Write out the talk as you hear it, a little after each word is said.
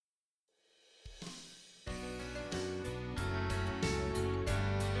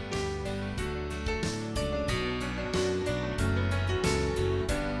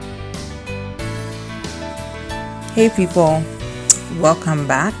Hey people, welcome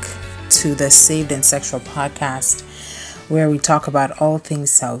back to the Saved and Sexual podcast, where we talk about all things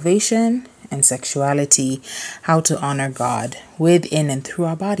salvation and sexuality, how to honor God within and through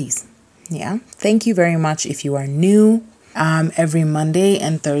our bodies. Yeah, thank you very much if you are new. Every Monday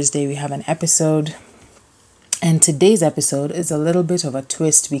and Thursday we have an episode, and today's episode is a little bit of a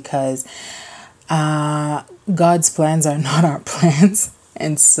twist because God's plans are not our plans,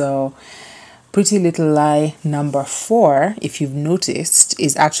 and so Pretty Little Lie number 4, if you've noticed,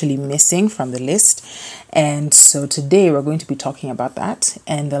 is actually missing from the list. And so today we're going to be talking about that.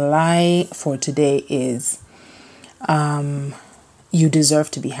 And the lie for today is you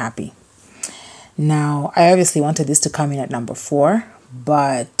deserve to be happy. Now, I obviously wanted this to come in at number 4,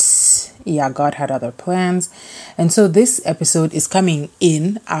 but yeah, God had other plans. And so this episode is coming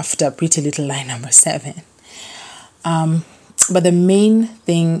in after Pretty Little Lie number 7. But the main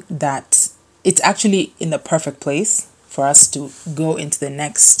thing that it's actually in the perfect place for us to go into the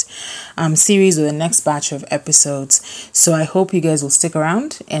next series or the next batch of episodes. So I hope you guys will stick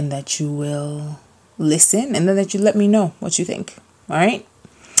around and that you will listen and then that you let me know what you think. All right,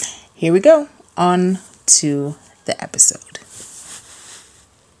 here we go on to the episode.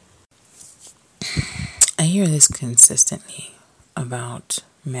 I hear this consistently about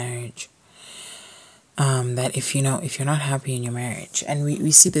marriage. That if you're not happy in your marriage, and we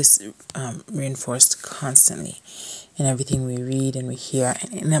see this reinforced constantly in everything we read and we hear,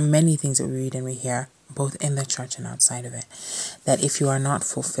 and in many things that we read and we hear, both in the church and outside of it, that if you are not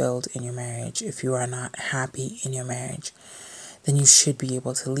fulfilled in your marriage, if you are not happy in your marriage, then you should be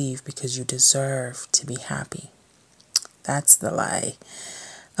able to leave because you deserve to be happy. That's the lie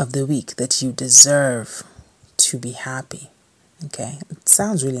of the week, that you deserve to be happy. Okay, it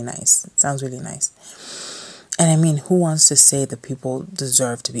sounds really nice. And I mean, who wants to say that people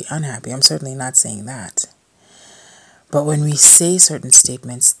deserve to be unhappy? I'm certainly not saying that. But when we say certain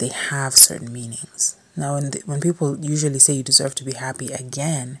statements, they have certain meanings. Now, when people usually say you deserve to be happy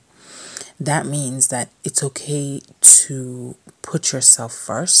again, that means that it's okay to put yourself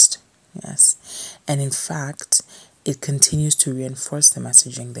first. Yes. And in fact, it continues to reinforce the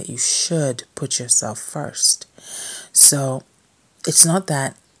messaging that you should put yourself first. So it's not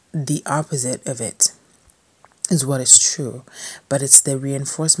that the opposite of it is what is true, but it's the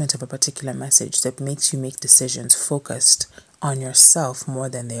reinforcement of a particular message that makes you make decisions focused on yourself more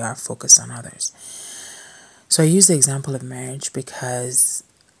than they are focused on others. So I use the example of marriage because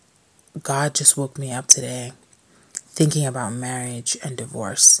God just woke me up today thinking about marriage and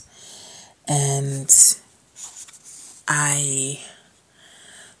divorce. And I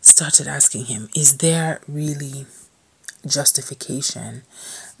started asking him, is there really justification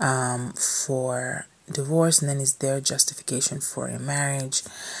for divorce, and then is there justification for a marriage?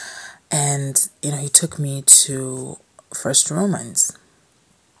 And he took me to First Corinthians.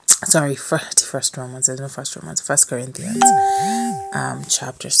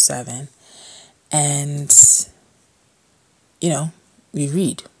 Chapter 7, and we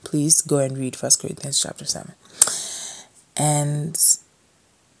read. Please go and read First Corinthians chapter 7, and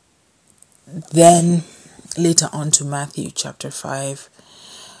then later on to Matthew chapter 5,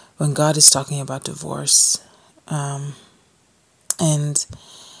 when God is talking about divorce. And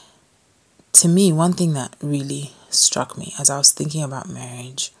to me, one thing that really struck me as I was thinking about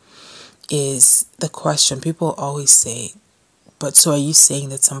marriage is the question. People always say, but so are you saying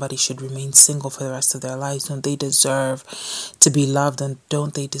that somebody should remain single for the rest of their lives? Don't they deserve to be loved, and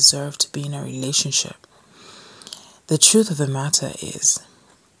don't they deserve to be in a relationship? The truth of the matter is,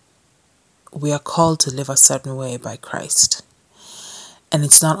 we are called to live a certain way by Christ. And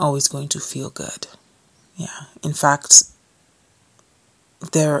it's not always going to feel good. Yeah. In fact,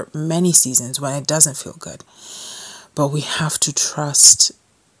 there are many seasons when it doesn't feel good. But we have to trust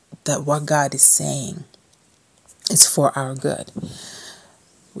that what God is saying is for our good.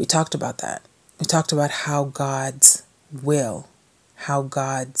 We talked about that. We talked about how God's will, how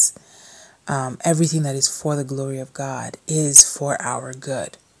God's everything that is for the glory of God is for our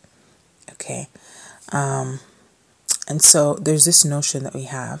good. Okay. And so there's this notion that we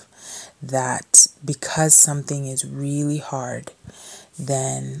have that because something is really hard,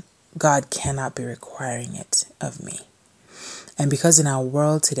 then God cannot be requiring it of me. And because in our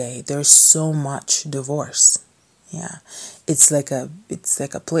world today, there's so much divorce. Yeah. It's like a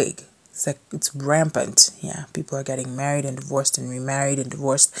plague. It's rampant. Yeah. People are getting married and divorced and remarried and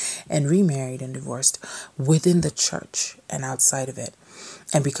divorced and remarried and divorced within the church and outside of it.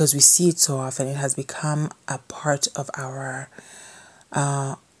 And because we see it so often, it has become a part of our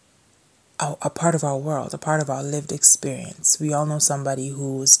a part of our world, a part of our lived experience. We all know somebody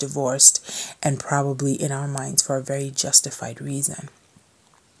who was divorced, and probably in our minds for a very justified reason.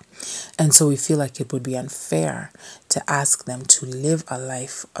 And so we feel like it would be unfair to ask them to live a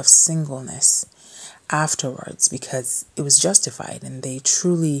life of singleness afterwards because it was justified and they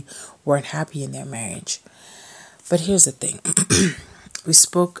truly weren't happy in their marriage. But here's the thing. We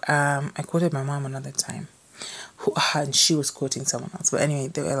spoke, I quoted my mom another time, and she was quoting someone else. But anyway,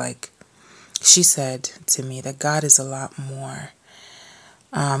 they were like, she said to me that God is a lot more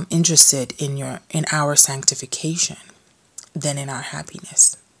interested in our sanctification than in our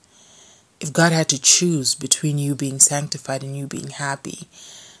happiness. If God had to choose between you being sanctified and you being happy,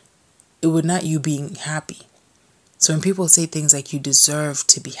 it would not you being happy. So when people say things like you deserve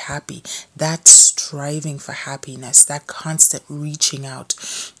to be happy, that striving for happiness, that constant reaching out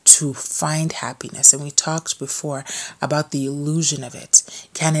to find happiness, and we talked before about the illusion of it.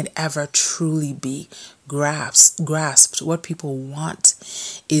 Can it ever truly be grasped? What people want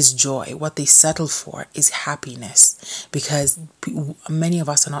is joy. What they settle for is happiness, because many of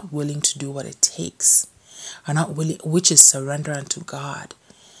us are not willing to do what it takes, are not willing, which is surrender unto God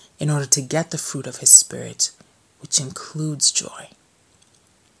in order to get the fruit of His Spirit, which includes joy.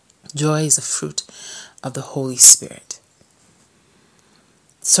 Joy is a fruit of the Holy Spirit.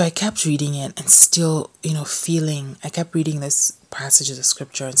 So I kept reading it and still, feeling, I kept reading this passage of the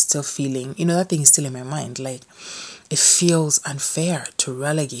scripture and still feeling, that thing is still in my mind. Like, it feels unfair to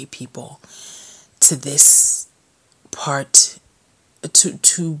relegate people to this part,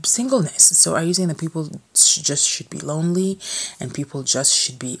 to singleness. So are you saying that people just should be lonely and people just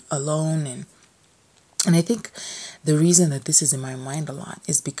should be alone? And I think the reason that this is in my mind a lot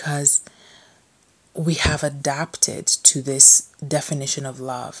is because we have adapted to this definition of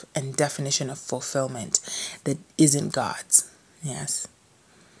love and definition of fulfillment that isn't God's. Yes.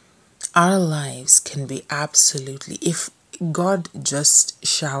 Our lives can be absolutely, if God just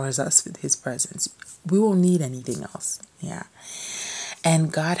showers us with His presence, we won't need anything else. Yeah.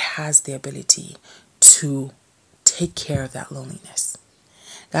 And God has the ability to take care of that loneliness.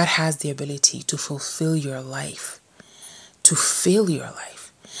 God has the ability to fulfill your life, to fill your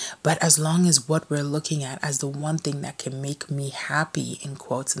life. But as long as what we're looking at as the one thing that can make me happy, in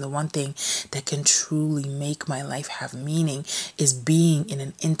quotes, and the one thing that can truly make my life have meaning is being in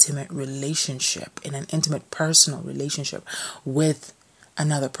an intimate relationship, in an intimate personal relationship with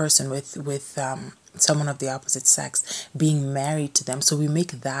another person, with someone of the opposite sex, being married to them. So we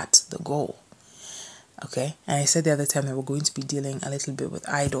make that the goal. Okay, and I said the other time that we're going to be dealing a little bit with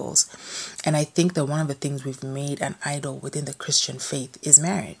idols. And I think that one of the things we've made an idol within the Christian faith is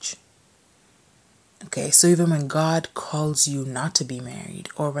marriage. Okay, so even when God calls you not to be married,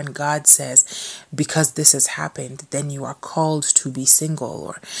 or when God says, because this has happened, then you are called to be single,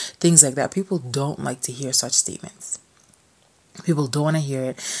 or things like that, people don't like to hear such statements. People don't want to hear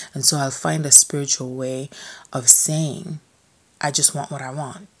it. And so I'll find a spiritual way of saying, I just want what I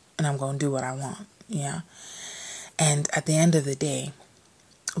want, and I'm going to do what I want. Yeah. And at the end of the day,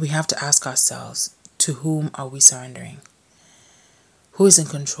 we have to ask ourselves, to whom are we surrendering? Who is in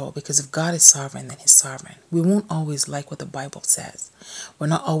control? Because if God is sovereign, then He's sovereign. We won't always like what the Bible says. We're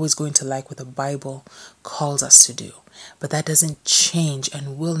not always going to like what the Bible calls us to do. But that doesn't change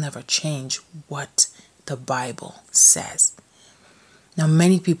and will never change what the Bible says. Now,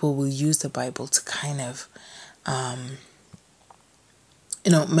 many people will use the Bible to kind of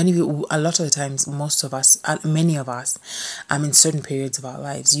many people, a lot of the times, many of us, in certain periods of our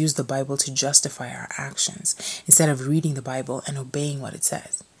lives, use the Bible to justify our actions instead of reading the Bible and obeying what it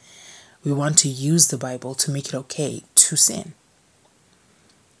says. We want to use the Bible to make it okay to sin.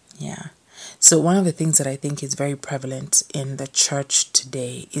 Yeah. So one of the things that I think is very prevalent in the church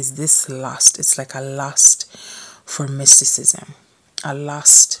today is this lust. It's like a lust for mysticism, a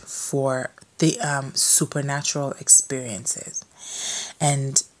lust for the supernatural experiences.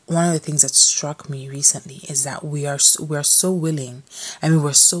 And one of the things that struck me recently is that we are so willing,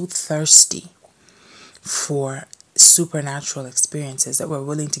 we're so thirsty for supernatural experiences that we're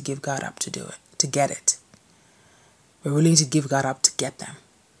willing to give God up to do it, to get it. We're willing to give God up to get them.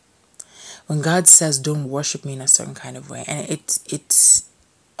 When God says, don't worship me in a certain kind of way, and it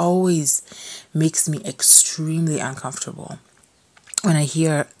always makes me extremely uncomfortable when I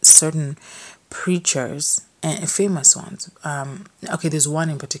hear certain preachers, and famous ones. There's one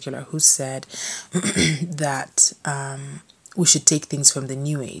in particular who said that we should take things from the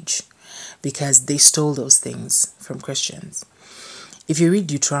New Age because they stole those things from Christians. If you read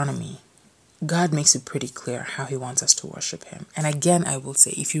Deuteronomy, God makes it pretty clear how he wants us to worship him. And again, I will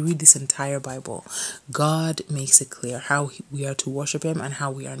say, if you read this entire Bible, God makes it clear how we are to worship him and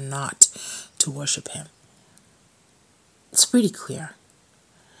how we are not to worship him. It's pretty clear.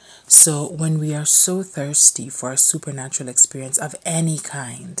 So when we are so thirsty for a supernatural experience of any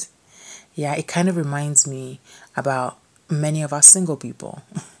kind, yeah, it kind of reminds me about many of us single people.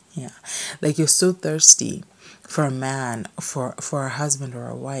 Yeah, like you're so thirsty for a man, for a husband or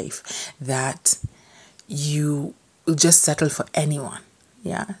a wife, that you will just settle for anyone.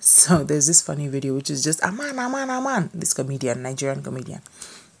 Yeah, so there's this funny video which is just a man, this comedian, Nigerian comedian.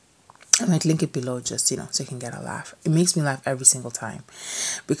 I might link it below just, so you can get a laugh. It makes me laugh every single time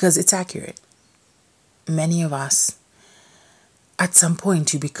because it's accurate. Many of us, at some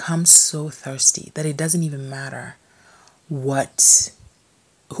point, you become so thirsty that it doesn't even matter who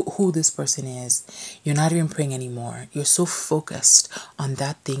this person is. You're not even praying anymore. You're so focused on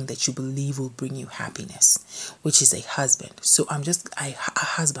that thing that you believe will bring you happiness, which is a husband. So I'm just a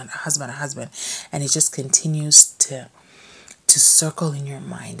husband, and it just continues to circle in your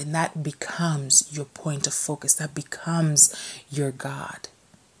mind, and that becomes your point of focus. That becomes your God.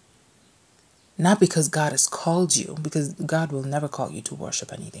 Not because God has called you, because God will never call you to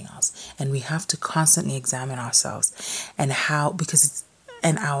worship anything else. And we have to constantly examine ourselves and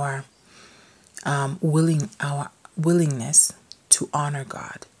our willingness to honor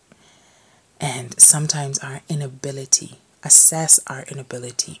God. And sometimes assess our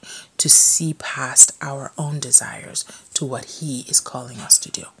inability to see past our own desires to what he is calling us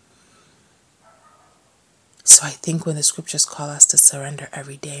to do. So I think when the scriptures call us to surrender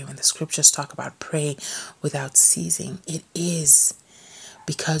every day, when the scriptures talk about pray without ceasing, it is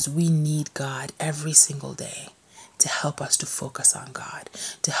because we need God every single day to help us to focus on God,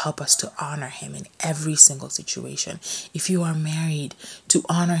 to help us to honor him in every single situation. If you are married, to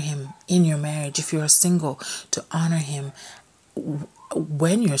honor him in your marriage. If you are single, to honor him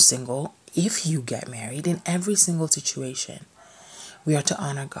when you're single. If you get married, in every single situation, we are to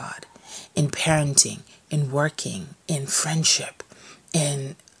honor God. In parenting, in working, in friendship,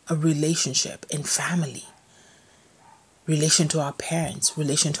 in a relationship, in family, relation to our parents,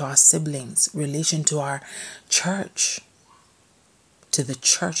 relation to our siblings, relation to our church, to the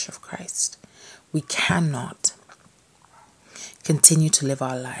church of Christ. We cannot continue to live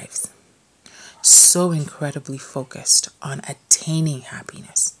our lives so incredibly focused on attaining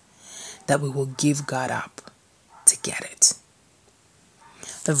happiness that we will give God up to get it.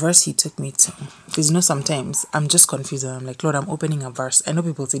 The verse he took me to, because sometimes I'm just confused and I'm like, Lord, I'm opening a verse. I know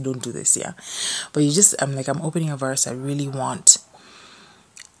people say don't do this, yeah, but I'm opening a verse I really want.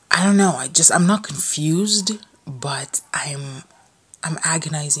 I don't know, I'm not confused, but I'm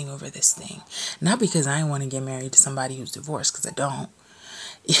agonizing over this thing. Not because I want to get married to somebody who's divorced, because I don't.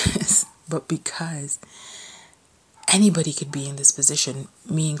 Yes, but because anybody could be in this position,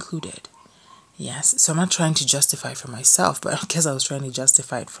 me included. Yes, so I'm not trying to justify it for myself, but I guess I was trying to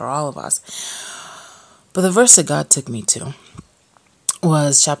justify it for all of us. But the verse that God took me to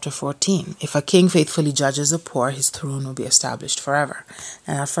was chapter 14. If a king faithfully judges the poor, his throne will be established forever.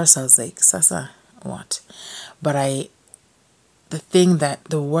 And at first I was like, Sasa, what? But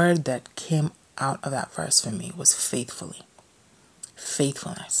the word that came out of that verse for me was faithfully.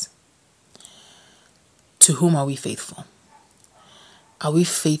 Faithfulness. To whom are we faithful? Are we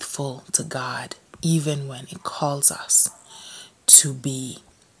faithful to God even when it calls us to be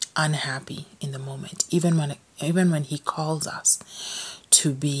unhappy in the moment? Even when he calls us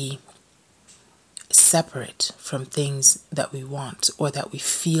to be separate from things that we want or that we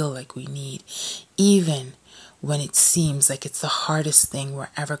feel like we need, even when it seems like it's the hardest thing we're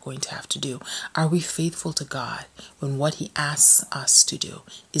ever going to have to do? Are we faithful to God when what he asks us to do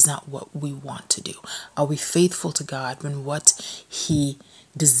is not what we want to do? Are we faithful to God when what he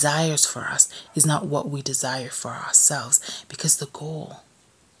desires for us is not what we desire for ourselves? Because the goal,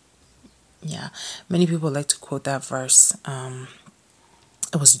 many people like to quote that verse.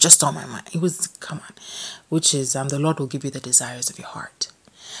 It was just on my mind. Which is, the Lord will give you the desires of your heart.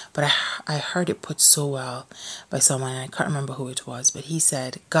 But I heard it put so well by someone, and I can't remember who it was, but he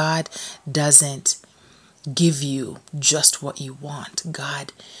said, God doesn't give you just what you want.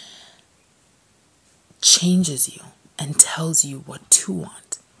 God changes you and tells you what to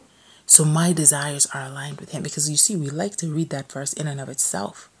want. So my desires are aligned with him. Because you see, we like to read that verse in and of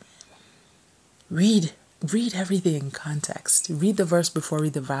itself. Read everything in context. Read the verse before,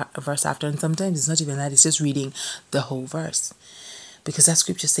 read the verse after. And sometimes it's not even that, it's just reading the whole verse. Because that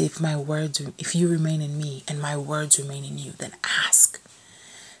scripture says, if you remain in me and my words remain in you, then ask.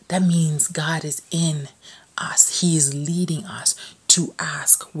 That means God is in us. He is leading us to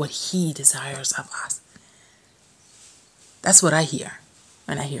ask what He desires of us. That's what I hear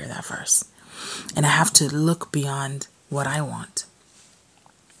when I hear that verse. And I have to look beyond what I want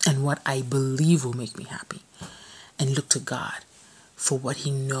and what I believe will make me happy, and look to God for what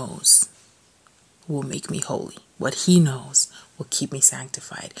He knows will make me holy, what He knows will keep me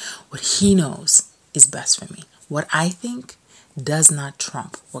sanctified, what He knows is best for me. What I think does not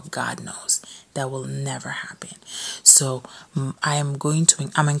trump what God knows. That will never happen. So I'm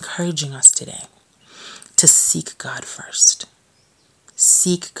encouraging us today to seek God first.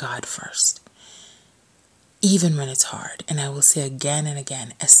 Seek God first. Even when it's hard. And I will say again and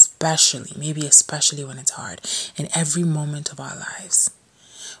again, especially when it's hard, in every moment of our lives,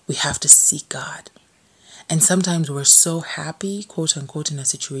 we have to seek God. And sometimes we're so happy, quote unquote, in a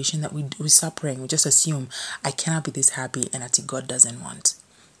situation that we stop praying. We just assume, I cannot be this happy, and that's what God doesn't want.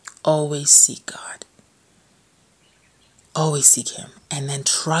 Always seek God. Always seek Him. And then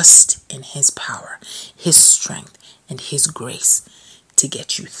trust in His power, His strength, and His grace to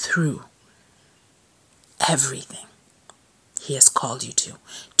get you through everything He has called you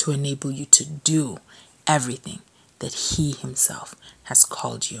to enable you to do everything that He Himself has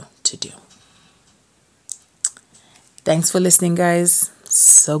called you to do. Thanks for listening, guys.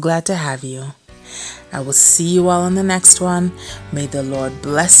 So glad to have you. I will see you all on the next one. May the Lord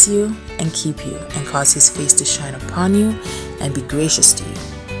bless you and keep you, and cause His face to shine upon you and be gracious to you,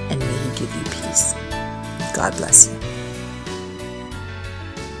 and may He give you peace. God bless you.